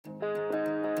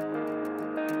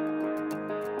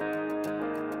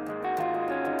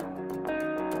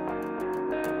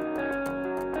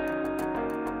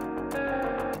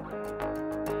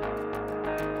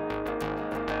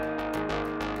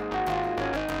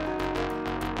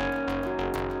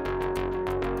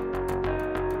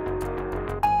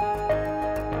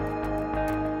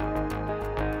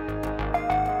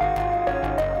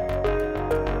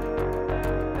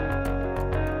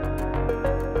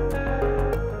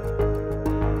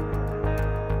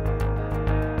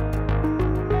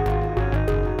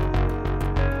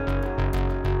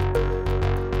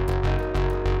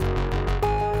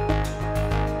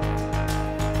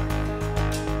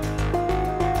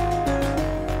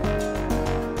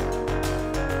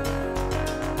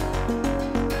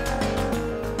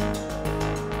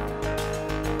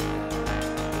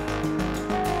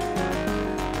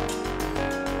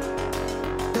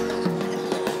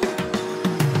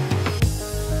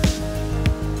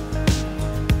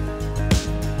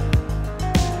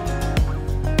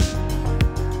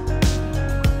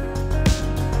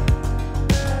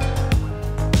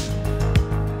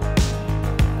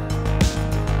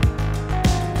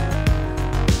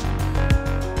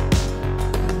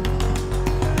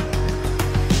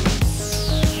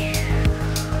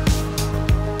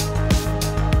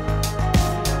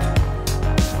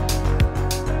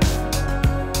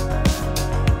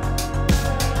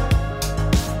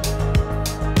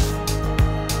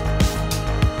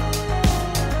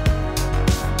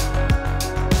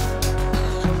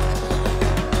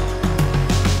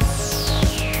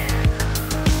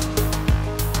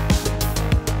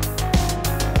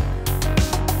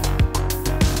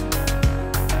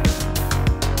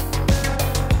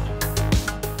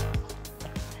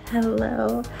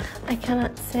Hello. I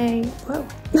cannot say, whoa.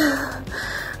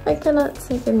 I cannot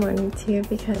say good morning to you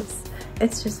because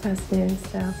it's just past noon,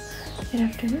 so good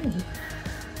afternoon.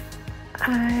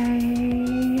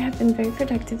 I have been very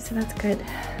productive, so that's good.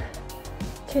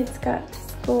 Kids got to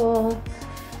school.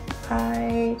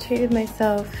 I treated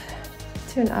myself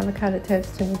to an avocado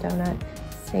toast and a donut,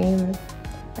 same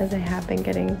as I have been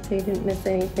getting, so you didn't miss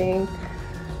anything.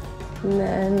 And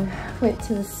then went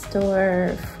to the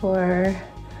store for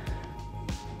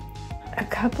a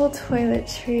couple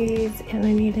toiletries, and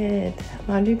I needed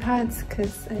laundry pads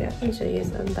because I don't usually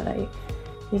use them, but I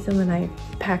use them when I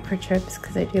pack for trips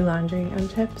because I do laundry on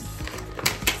trips.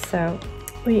 So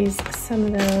we used some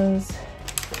of those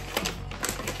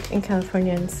in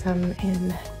California and some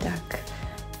in Duck.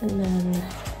 And then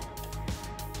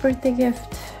birthday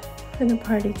gift for the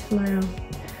party tomorrow.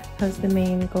 That was the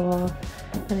main goal.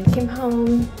 And I came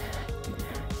home.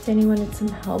 Danny wanted some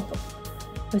help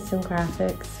with some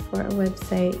graphics for a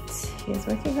website he is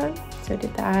working on, so I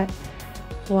did that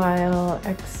while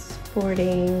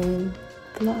exporting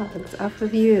vlogs off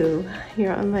of you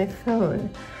here on my phone.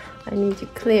 I need you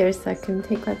clear so I can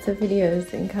take lots of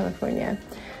videos in California.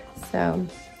 So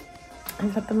I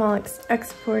got them all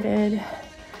exported.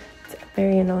 It's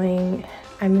very annoying.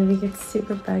 iMovie gets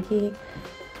super buggy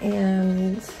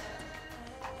and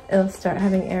it'll start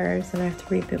having errors and I have to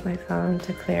reboot my phone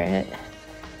to clear it,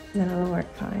 and then it'll work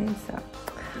fine. So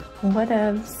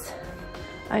whatevs.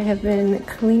 I have been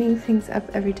cleaning things up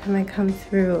every time I come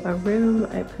through a room.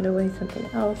 I put away something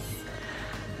else.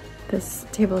 This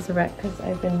table is a wreck because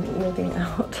I've been moving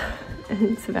out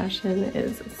and Sebastian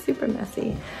is super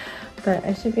messy, but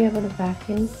I should be able to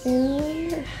vacuum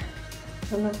soon. I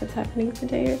don't know if it's happening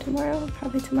today or tomorrow,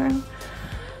 probably tomorrow.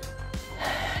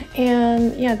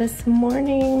 And yeah, this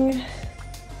morning,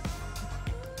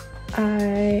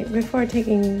 before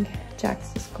taking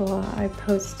Jax to school, I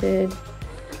posted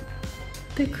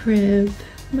the crib,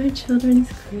 my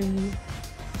children's crib.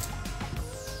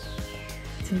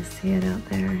 Do you see it out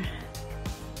there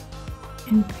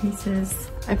in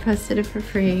pieces? I posted it for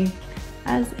free,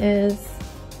 as is.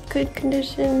 Good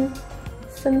condition,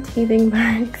 some teething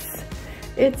marks.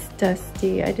 It's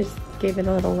dusty. I just gave it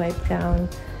a little wipe down.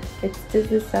 It's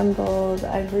disassembled.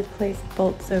 I've replaced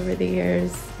bolts over the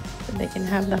years so they can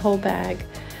have the whole bag.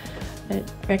 But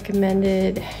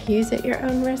recommended use at your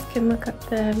own risk and look up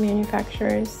the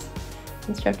manufacturer's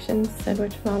instructions, said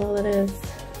which model it is.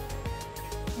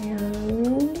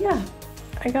 And yeah,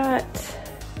 I got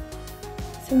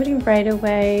somebody right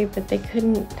away, but they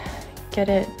couldn't get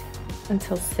it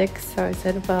until 6, so I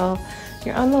said, well,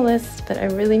 you're on the list, but I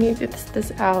really need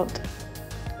this out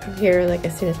of here like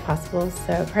as soon as possible,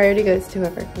 so priority goes to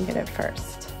whoever can get it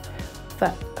first,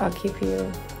 but I'll keep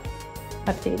you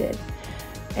updated.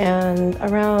 And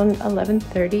around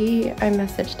 11:30 I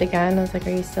messaged again. I was like,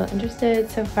 are you still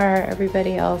interested? So far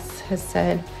everybody else has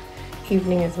said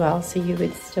evening as well, so you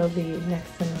would still be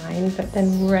next in line. But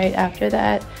then right after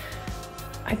that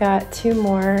I got 2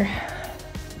 more,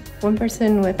 one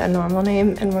person with a normal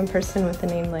name and one person with a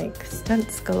name like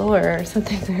Stunts Galore or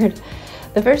something weird.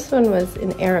 The first one was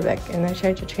in Arabic and I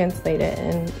tried to translate it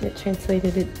and it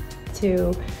translated it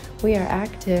to "we are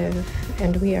active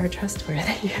and we are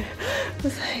trustworthy." I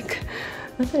was like,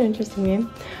 that's an interesting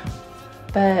name.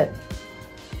 But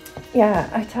yeah,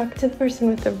 I talked to the person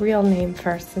with the real name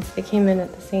first since they came in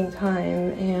at the same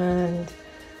time and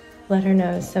let her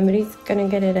know somebody's gonna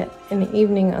get it in the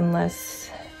evening unless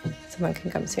someone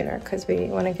can come sooner because we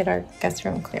want to get our guest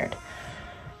room cleared.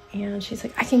 And she's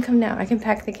like, I can come now. I can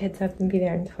pack the kids up and be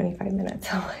there in 25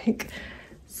 minutes. I'm like,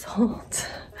 sold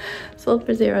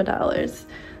for $0.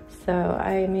 So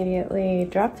I immediately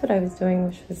dropped what I was doing,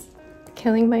 which was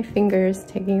killing my fingers,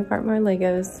 taking apart more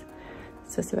Legos.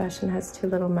 So Sebastian has 2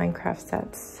 little Minecraft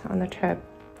sets on the trip.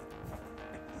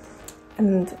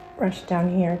 And rushed down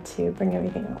here to bring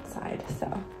everything outside.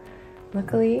 So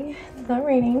luckily it's not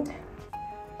raining.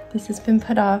 This has been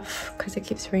put off because it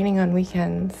keeps raining on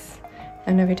weekends.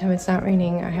 And every time it's not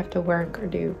raining, I have to work or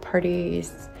do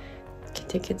parties,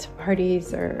 take kids to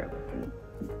parties or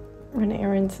run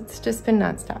errands. It's just been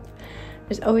nonstop.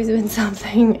 There's always been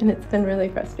something and it's been really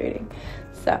frustrating.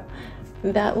 So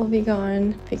that will be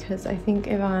gone because I think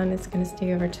Yvonne is gonna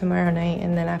stay over tomorrow night,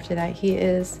 and then after that he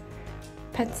is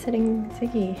pet sitting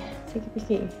Ziggy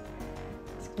Piggy.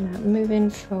 He's gonna move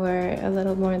in for a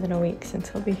little more than a week since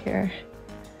he'll be here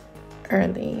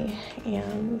early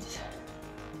and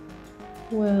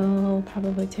will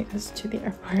probably take us to the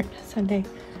airport Sunday.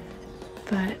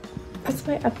 But that's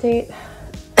my update.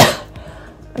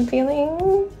 I'm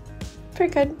feeling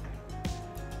pretty good.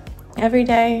 Every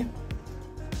day,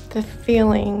 the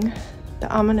feeling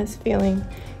the ominous feeling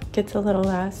gets a little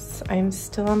less. I'm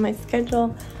still on my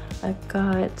schedule. I've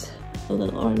got a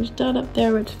little orange dot up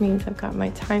there, which means I've got my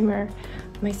timer.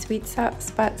 My sweet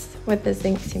spots with the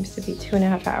zinc seems to be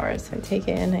 2.5 hours. So I take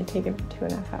it in, I take it for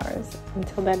 2.5 hours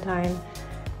until bedtime.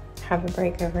 Have a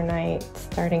break overnight,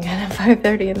 starting at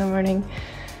 5:30 in the morning.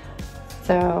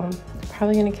 So I'm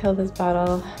probably gonna kill this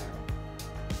bottle.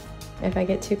 If I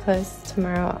get too close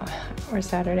tomorrow or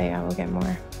Saturday, I will get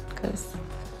more, because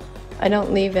I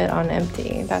don't leave it on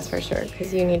empty, that's for sure,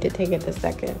 because you need to take it the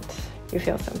second you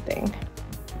feel something.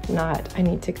 Not, I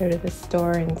need to go to the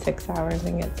store in 6 hours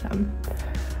and get some.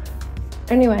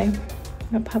 Anyway,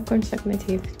 my popcorn stuck in my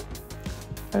teeth.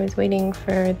 I was waiting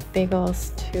for the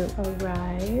bagels to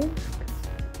arrive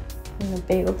in the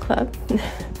bagel club.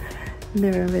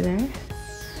 They're over there.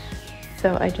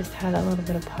 So I just had a little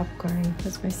bit of popcorn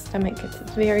because my stomach gets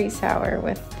very sour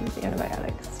with these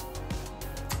antibiotics.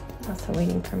 Also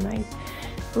waiting for my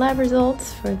lab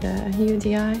results for the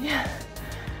UDI.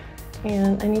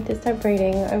 And I need to start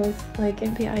braiding. I was like,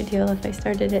 it'd be ideal if I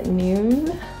started at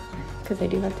noon, because I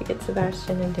do have to get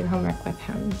Sebastian and do homework with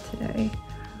him today.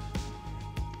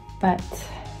 But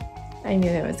I knew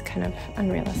that was kind of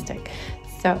unrealistic.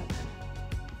 So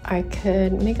I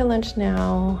could make a lunch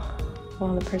now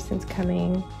while the person's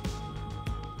coming.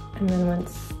 And then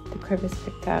once the crib is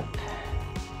picked up,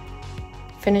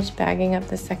 finish bagging up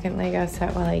the second Lego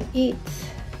set while I eat.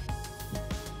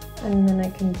 And then I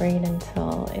can braid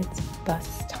until it's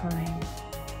bus time.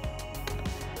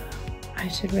 I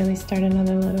should really start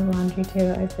another load of laundry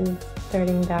too. I've been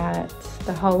starting that.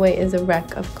 The hallway is a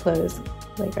wreck of clothes.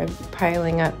 Like, I'm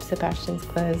piling up Sebastian's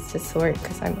clothes to sort,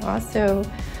 because I'm also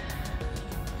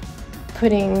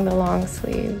putting the long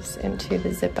sleeves into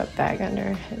the zip-up bag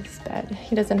under his bed.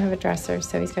 He doesn't have a dresser,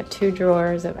 so he's got 2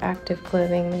 drawers of active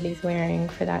clothing that he's wearing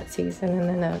for that season, and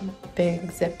then a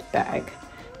big zipped bag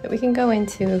that we can go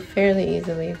into fairly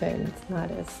easily, but it's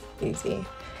not as easy.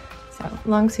 So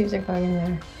long sleeves are going in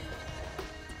there.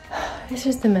 It's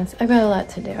just a mess. I've got a lot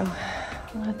to do.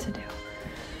 A lot to do.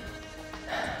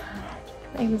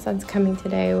 Amazon's coming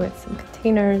today with some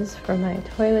containers for my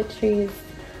toiletries.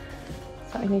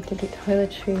 So I need to do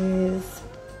toiletries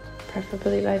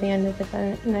preferably by the end of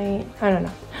the night. I don't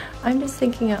know. I'm just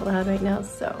thinking out loud right now,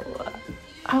 so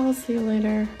I will see you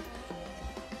later.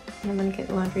 I'm gonna get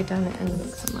laundry done, and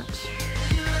thanks so much.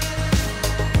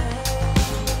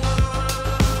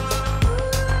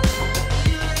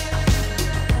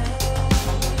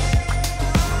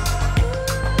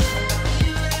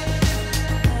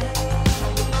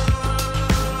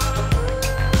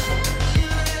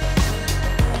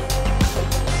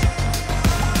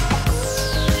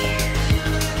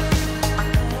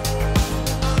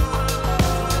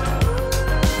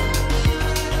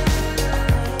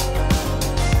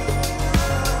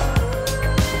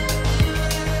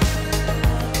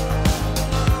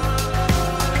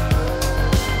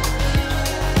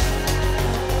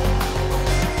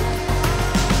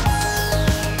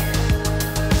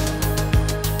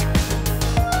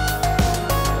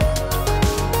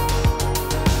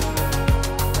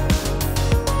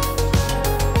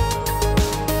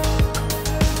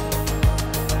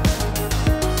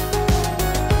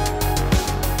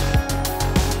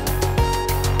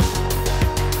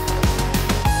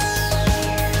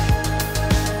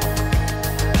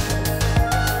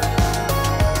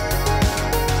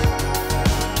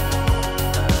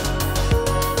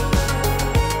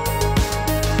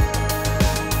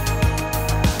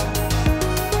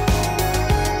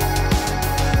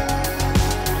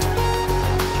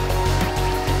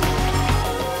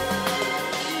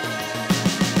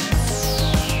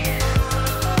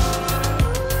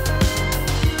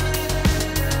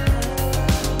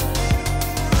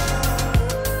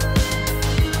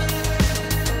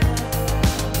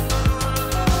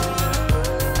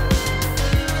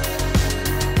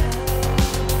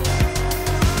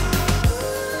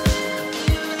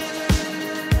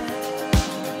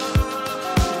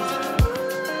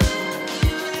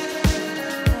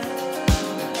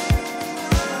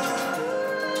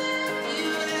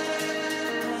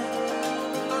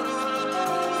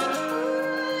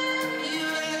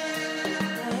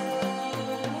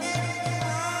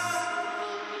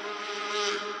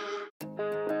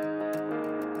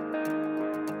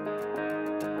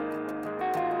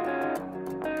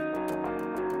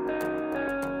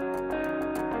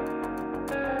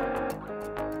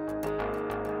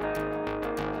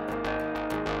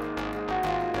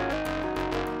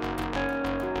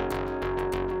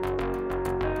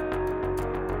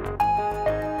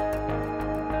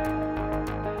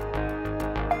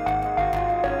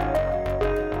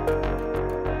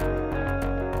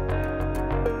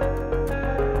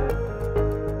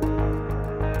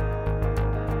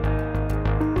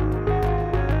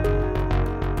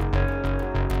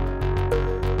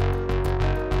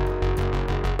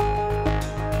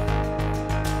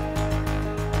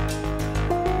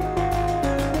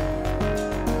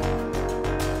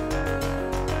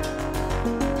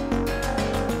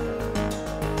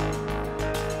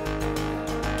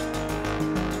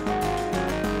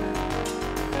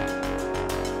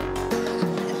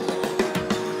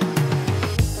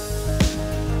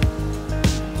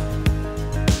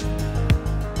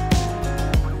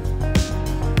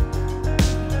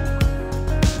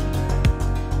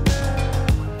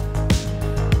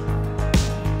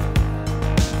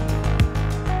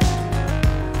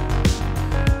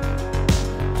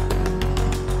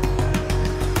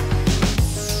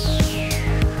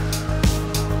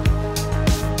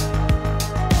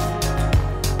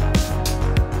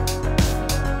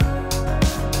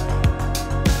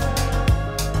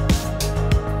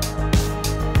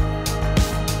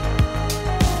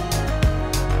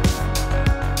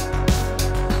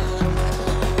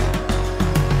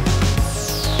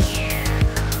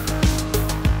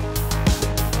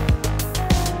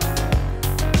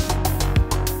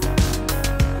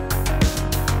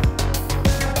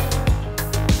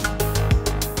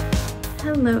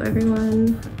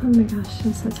 my gosh,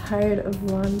 I'm so tired of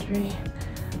laundry.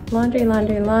 Laundry,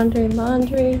 laundry, laundry,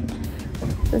 laundry.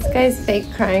 This guy's fake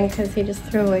crying because he just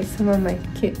threw away some of my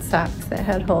cute socks that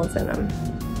had holes in them.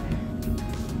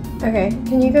 Okay,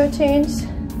 can you go change?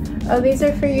 Oh, these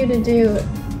are for you to do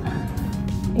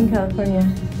in California.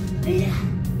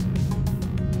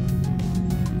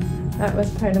 That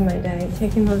was part of my day,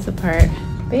 taking those apart.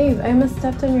 Babe, I almost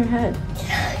stepped on your head.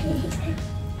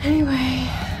 Anyway,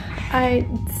 I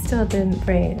still didn't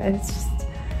braid. It's just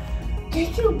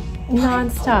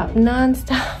non-stop,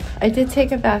 non-stop. I did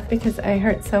take a bath because I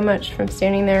hurt so much from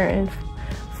standing there and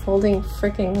folding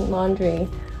freaking laundry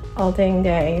all dang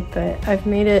day, but I've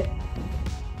made it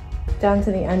down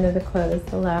to the end of the clothes.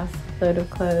 The last load of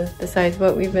clothes, besides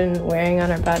what we've been wearing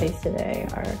on our bodies today,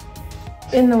 are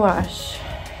in the wash.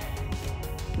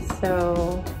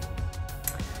 So,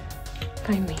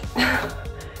 find me.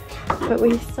 But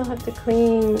we still have to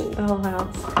clean the whole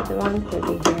house because Yvonne's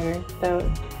going to be here.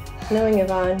 So, knowing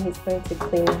Yvonne, he's going to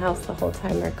clean the house the whole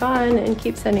time we're gone and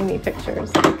keep sending me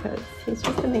pictures because he's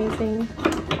just amazing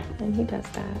and he does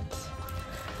that.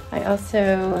 I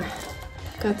also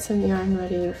got some yarn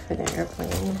ready for the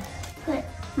airplane. But,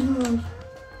 Mom.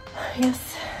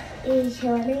 Yes? Is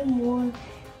there any more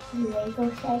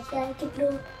Lego sets that I can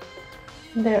do?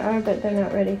 There are, but they're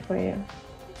not ready for you.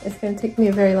 It's going to take me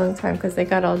a very long time because they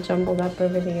got all jumbled up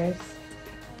over the years.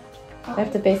 I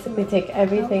have to basically take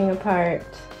everything apart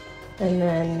and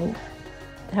then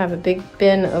have a big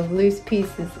bin of loose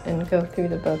pieces and go through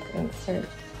the book and start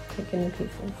picking the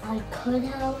pieces. I could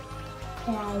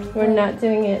have. We're not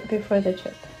doing it before the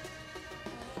trip.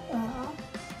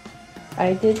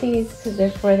 I did these because they're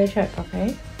for the trip,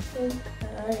 okay?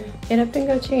 Okay. Get up and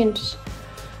go change.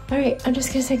 Alright, I'm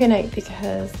just gonna say goodnight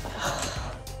because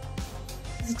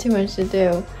this is too much to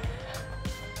do.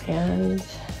 And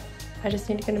I just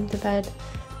need to get him to bed.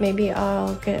 Maybe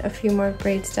I'll get a few more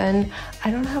braids done.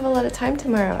 I don't have a lot of time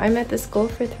tomorrow. I'm at the school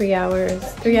for 3 hours.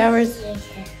 3 hours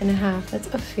and a half. That's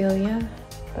Ophelia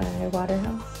by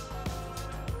Waterhouse.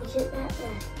 Isn't that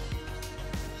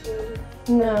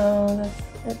the No,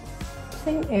 that's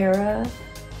same era,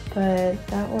 but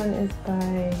that one is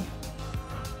by,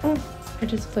 oh, it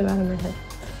just flew out of my head.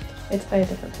 It's by a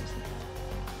different person.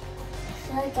 I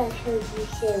feel like I heard you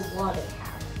say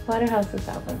Waterhouse. Waterhouse is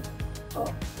that one.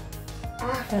 Oh,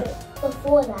 after,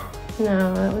 before that.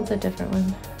 No, that one's a different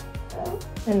one. Oh.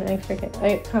 And I forget,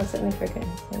 I constantly forget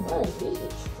his name. What are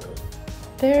these?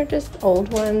 They're just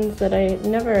old ones that I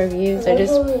never have used. Are they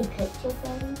only picture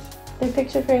frames? They're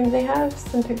picture frames. They have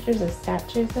some pictures of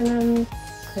statues in them,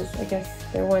 because I guess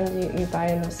they're ones you buy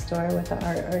in the store with the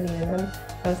art already in them.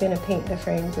 I was going to paint the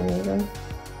frames and use them.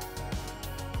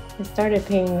 I started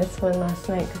painting this one last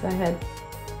night because I had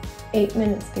 8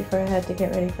 minutes before I had to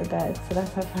get ready for bed, so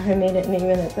that's how far I made it in 8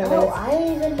 minutes. Oh, I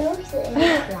didn't even notice it in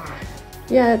black.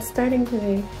 Yeah, it's starting to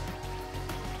be.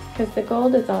 Because the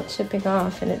gold is all chipping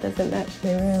off and it doesn't match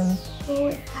my room. Oh,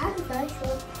 it has a nice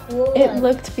little cool. It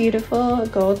looked beautiful,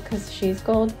 gold, because she's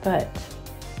gold, but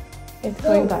it's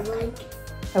going back. Like,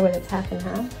 oh, when it's half and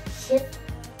half?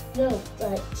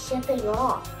 like chipping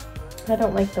off. I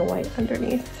don't like the white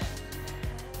underneath.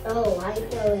 Oh, I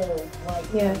know it was white.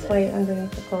 Yeah, it's white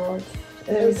underneath the gold.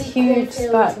 There's huge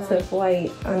spots of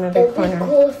white on every corner. It would be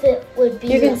cool if it would be.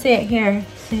 You can see it here.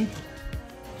 See?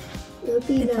 It would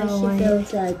be It's nice all if white. it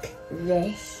was like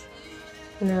this.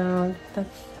 No,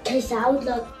 that's Because that would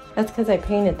look. that's because I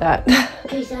painted that.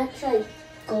 Because that's like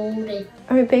golden.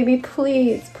 All right, baby,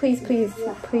 please, please, please,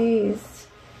 Yeah. please,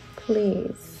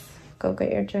 please go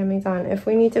get your jammies on. If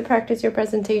we need to practice your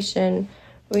presentation,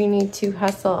 we need to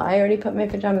hustle. I already put my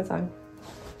pajamas on.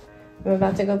 I'm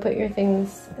about to go put your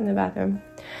things in the bathroom.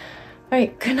 All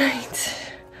right, good night.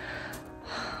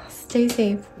 Stay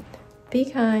safe, be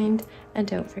kind, and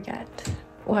don't forget,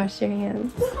 wash your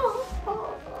hands.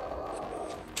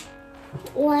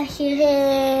 Wash your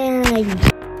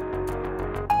hands.